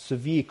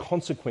severe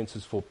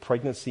consequences for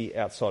pregnancy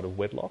outside of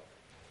wedlock.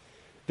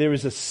 There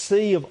is a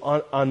sea of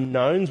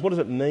unknowns. What does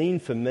it mean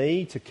for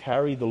me to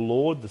carry the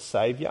Lord, the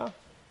Saviour?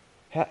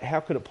 How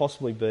could it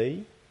possibly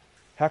be?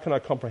 How can I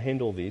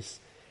comprehend all this?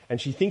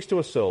 And she thinks to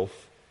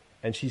herself,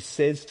 and she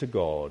says to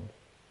God,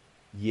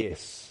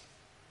 yes,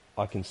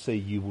 I can see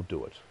you will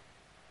do it.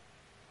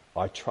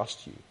 I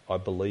trust you. I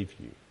believe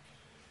you.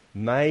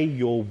 May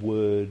your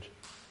word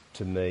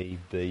to me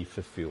be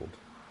fulfilled.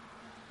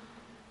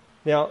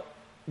 Now,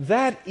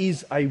 that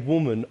is a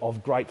woman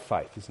of great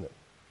faith, isn't it?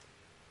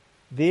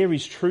 there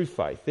is true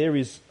faith. There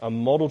is a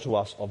model to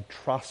us of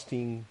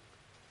trusting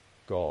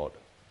God,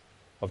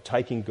 of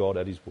taking God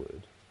at his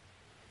word.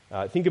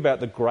 Think about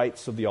the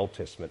greats of the Old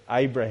Testament.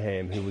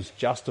 Abraham, who was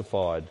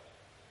justified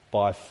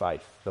by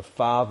faith, the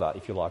father,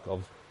 if you like,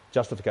 of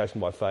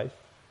justification by faith.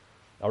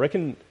 I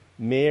reckon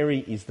Mary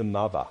is the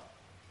mother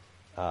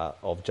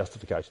of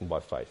justification by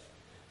faith.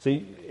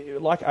 See,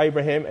 like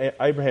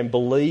Abraham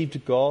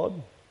believed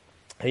God.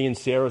 He and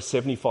Sarah,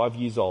 75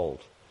 years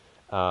old.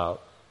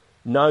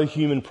 No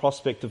human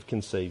prospect of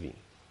conceiving.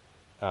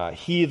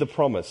 Hear the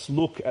promise.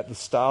 Look at the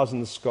stars in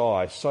the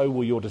sky. So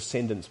will your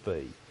descendants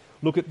be.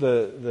 Look at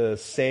the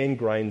sand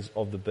grains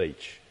of the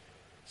beach.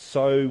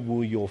 So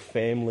will your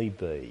family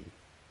be.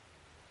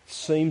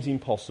 Seems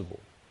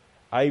impossible.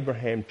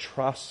 Abraham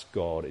trusts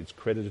God. It's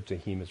credited to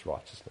him as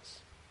righteousness.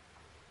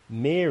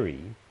 Mary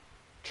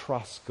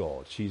trusts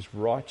God. She's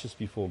righteous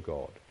before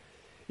God.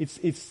 It's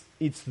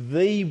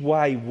the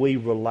way we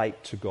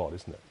relate to God,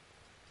 isn't it?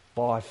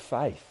 By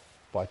faith,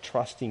 by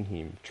trusting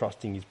him,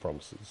 trusting his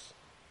promises.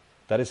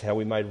 That is how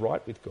we're made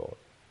right with God.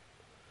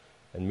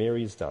 And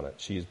Mary has done it.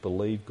 She has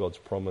believed God's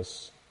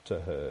promise to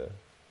her.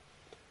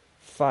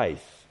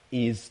 Faith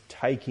is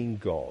taking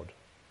God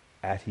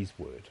at his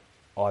word.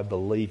 I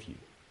believe you.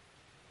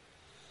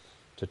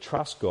 To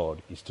trust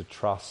God is to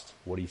trust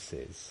what he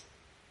says.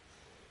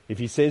 If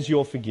he says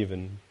you're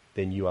forgiven,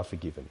 then you are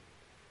forgiven.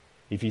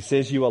 If he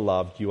says you are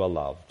loved, you are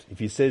loved. If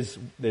he says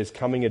there's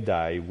coming a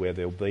day where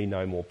there'll be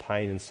no more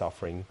pain and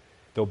suffering,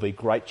 there'll be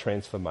great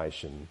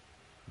transformation,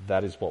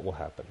 that is what will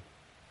happen.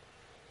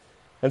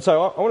 And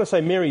so I want to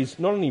say Mary's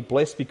not only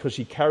blessed because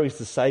she carries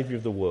the Saviour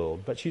of the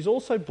world, but she's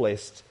also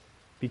blessed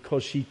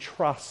because she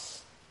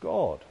trusts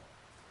God.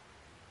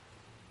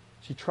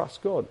 She trusts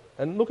God.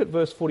 And look at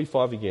verse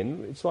 45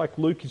 again. It's like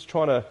Luke is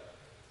trying to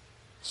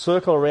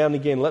circle around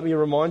again. Let me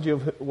remind you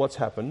of what's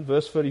happened.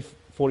 Verse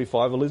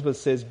 45, Elizabeth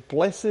says,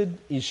 "Blessed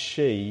is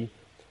she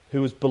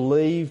who has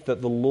believed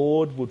that the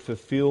Lord would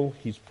fulfill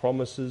his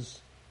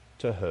promises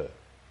to her."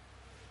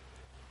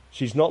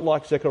 She's not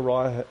like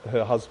Zechariah,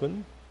 her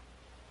husband.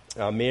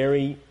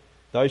 Mary,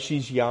 though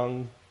she's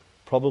young,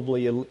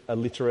 probably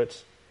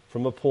illiterate,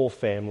 from a poor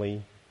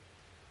family,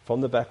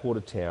 from the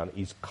backwater town,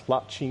 is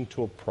clutching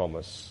to a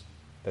promise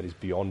that is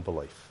beyond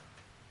belief.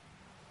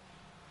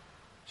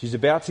 She's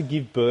about to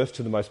give birth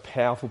to the most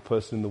powerful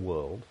person in the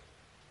world,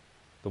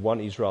 the one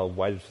Israel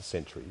waited for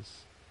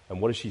centuries.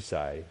 And what does she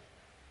say?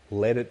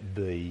 "Let it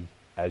be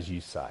as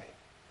you say.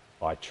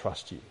 I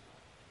trust you."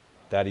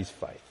 That is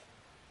faith.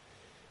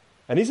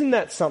 And isn't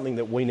that something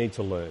that we need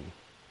to learn?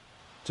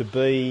 To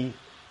be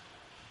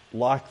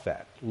like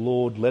that.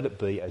 Lord, let it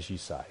be as you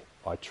say.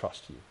 I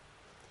trust you.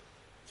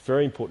 It's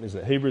very important,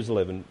 isn't it? Hebrews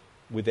 11,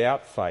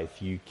 without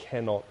faith you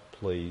cannot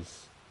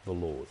please the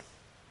Lord.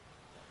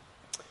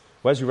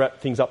 Well, as we wrap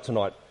things up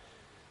tonight,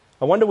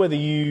 I wonder whether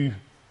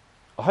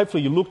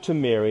hopefully you look to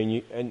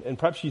Mary and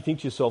perhaps you think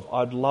to yourself,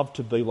 I'd love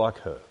to be like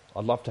her.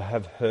 I'd love to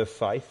have her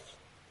faith.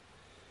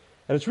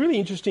 And it's really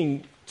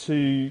interesting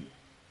to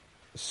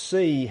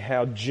see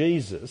how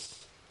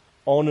Jesus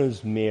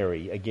honours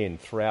Mary, again,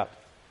 throughout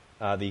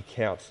the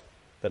account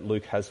that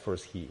Luke has for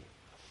us here.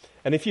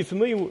 And if you're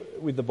familiar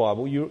with the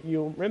Bible,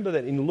 you'll remember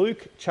that in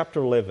Luke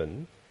chapter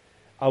 11,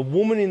 a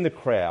woman in the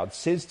crowd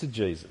says to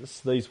Jesus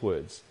these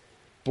words,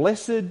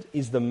 "Blessed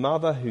is the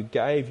mother who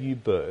gave you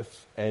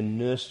birth and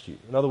nursed you."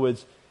 In other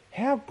words,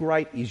 how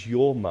great is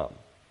your mum?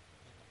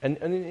 And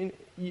in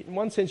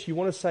one sense, you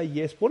want to say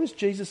yes. What does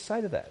Jesus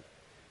say to that?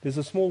 There's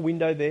a small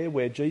window there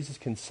where Jesus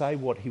can say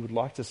what he would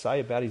like to say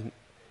about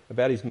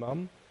his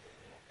mum.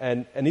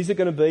 And is it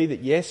going to be that,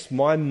 yes,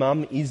 my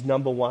mum is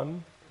number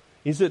one?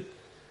 Is it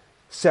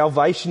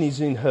salvation is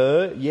in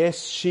her?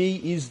 Yes,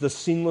 she is the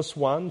sinless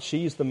one.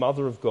 She is the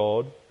mother of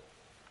God.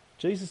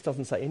 Jesus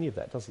doesn't say any of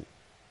that, does he?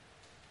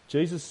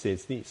 Jesus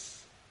says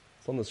this.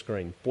 It's on the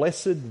screen.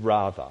 "Blessed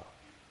rather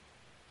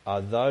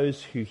are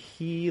those who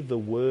hear the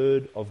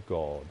word of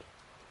God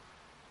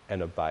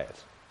and obey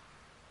it."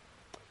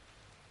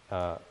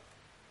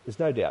 There's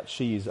no doubt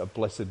she is a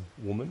blessed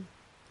woman.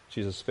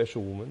 She's a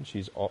special woman.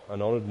 She's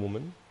an honoured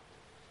woman.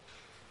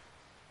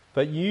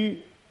 But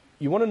you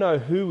want to know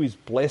who is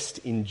blessed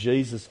in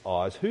Jesus'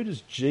 eyes. Who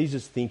does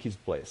Jesus think is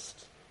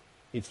blessed?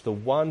 It's the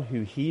one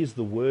who hears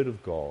the word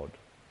of God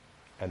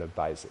and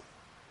obeys it.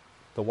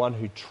 The one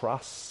who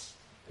trusts,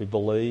 who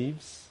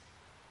believes,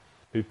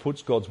 who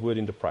puts God's word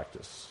into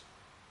practice.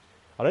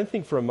 I don't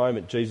think for a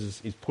moment Jesus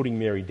is putting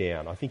Mary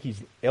down. I think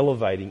he's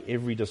elevating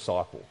every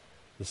disciple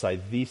to say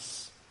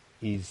this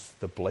is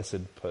the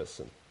blessed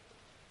person,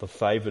 the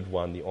favoured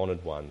one, the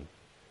honoured one.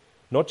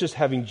 Not just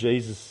having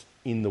Jesus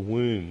in the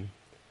womb,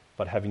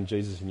 but having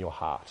Jesus in your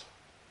heart,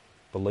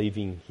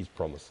 believing his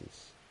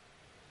promises.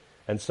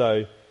 And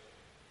so,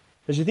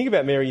 as you think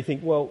about Mary, you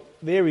think, well,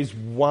 there is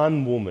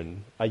one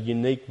woman, a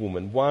unique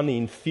woman, 1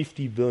 in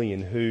 50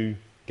 billion who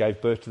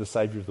gave birth to the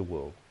Saviour of the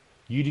world.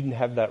 You didn't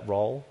have that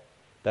role.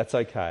 That's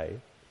okay.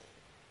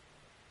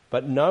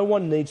 But no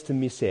one needs to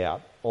miss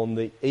out on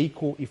the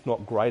equal, if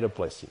not greater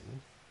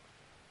blessing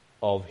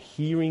of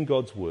hearing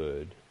God's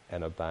word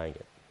and obeying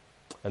it.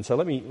 And so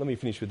let me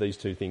finish with these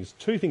two things.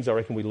 Two things I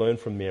reckon we learn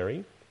from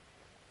Mary.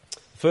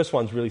 The first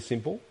one's really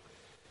simple.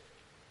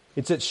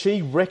 It's that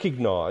she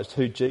recognised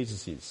who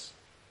Jesus is.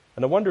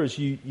 And I wonder, as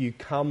you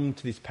come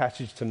to this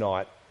passage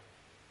tonight,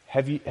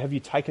 have you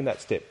taken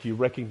that step? Do you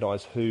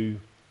recognise who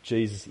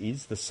Jesus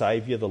is, the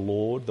Saviour, the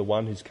Lord, the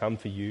one who's come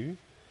for you?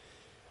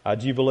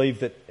 Do you believe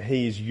that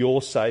he is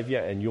your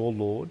Saviour and your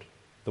Lord,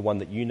 the one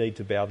that you need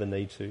to bow the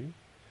knee to?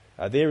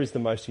 There is the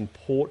most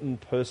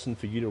important person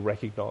for you to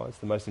recognise,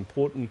 the most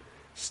important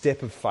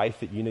step of faith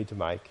that you need to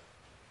make.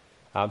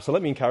 So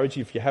let me encourage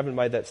you, if you haven't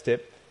made that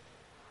step,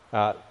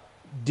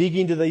 dig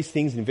into these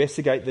things,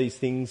 investigate these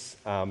things.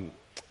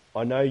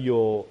 I know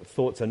your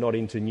thoughts are not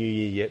into New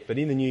Year yet, but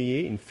in the New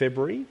Year, in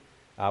February,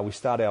 we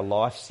start our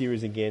Life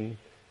series again.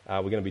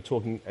 We're going to be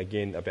talking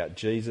again about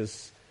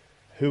Jesus,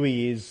 who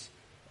he is,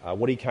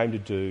 what he came to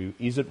do.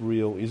 Is it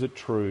real? Is it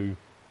true?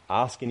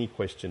 Ask any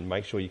question.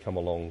 Make sure you come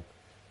along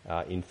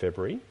in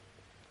February.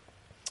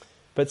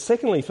 But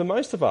secondly, for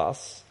most of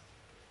us,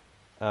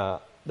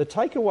 the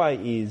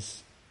takeaway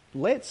is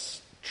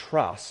let's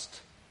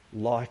trust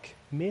like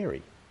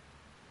Mary.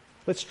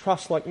 Let's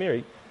trust like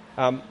Mary.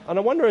 And I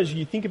wonder, as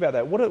you think about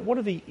that, what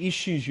are the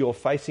issues you're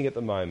facing at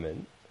the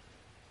moment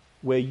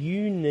where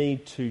you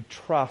need to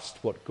trust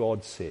what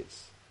God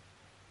says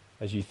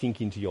as you think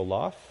into your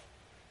life?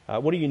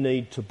 What do you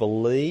need to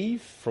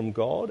believe from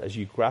God as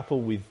you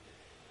grapple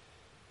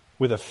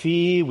with a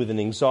fear, with an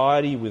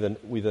anxiety, with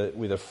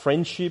a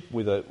friendship,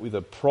 with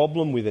a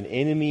problem, with an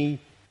enemy?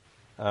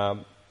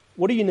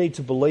 What do you need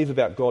to believe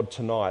about God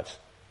tonight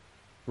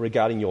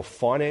regarding your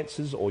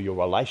finances or your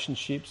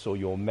relationships or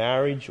your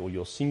marriage or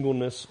your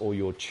singleness or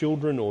your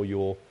children or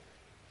your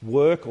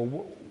work or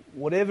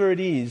whatever it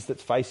is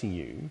that's facing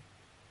you?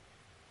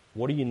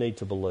 What do you need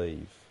to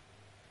believe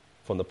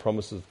from the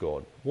promises of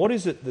God? What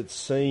is it that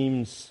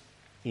seems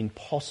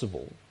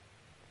impossible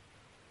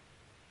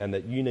and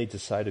that you need to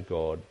say to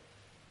God,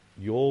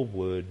 your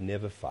word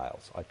never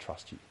fails, I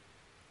trust you?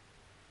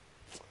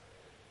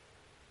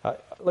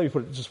 Let me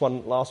put it just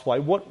one last way.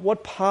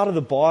 What part of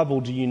the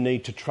Bible do you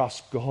need to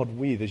trust God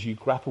with as you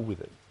grapple with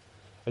it?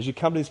 As you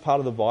come to this part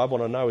of the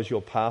Bible, and I know as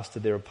your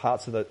pastor there are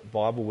parts of the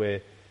Bible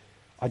where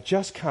I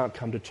just can't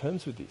come to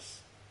terms with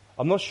this.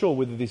 I'm not sure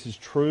whether this is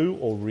true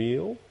or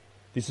real.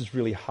 This is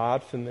really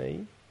hard for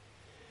me.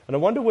 And I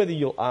wonder whether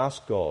you'll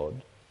ask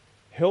God,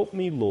 help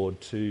me,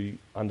 Lord, to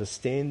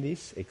understand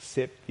this,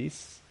 accept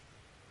this,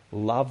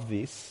 love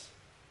this,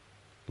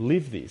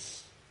 live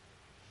this.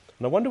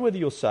 And I wonder whether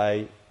you'll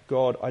say,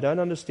 God, I don't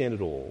understand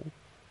it all,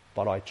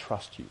 but I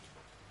trust you.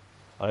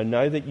 I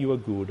know that you are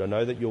good. I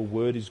know that your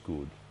word is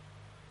good.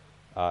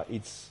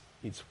 It's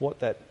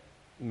what that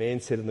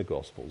man said in the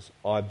Gospels.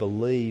 I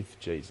believe,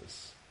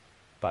 Jesus,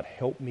 but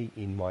help me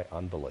in my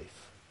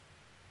unbelief.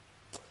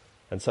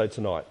 And so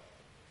tonight,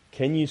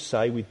 can you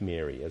say with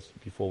Mary, as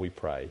before we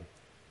pray,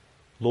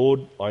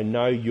 Lord, I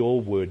know your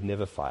word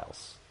never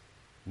fails.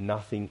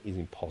 Nothing is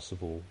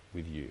impossible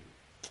with you.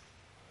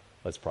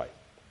 Let's pray.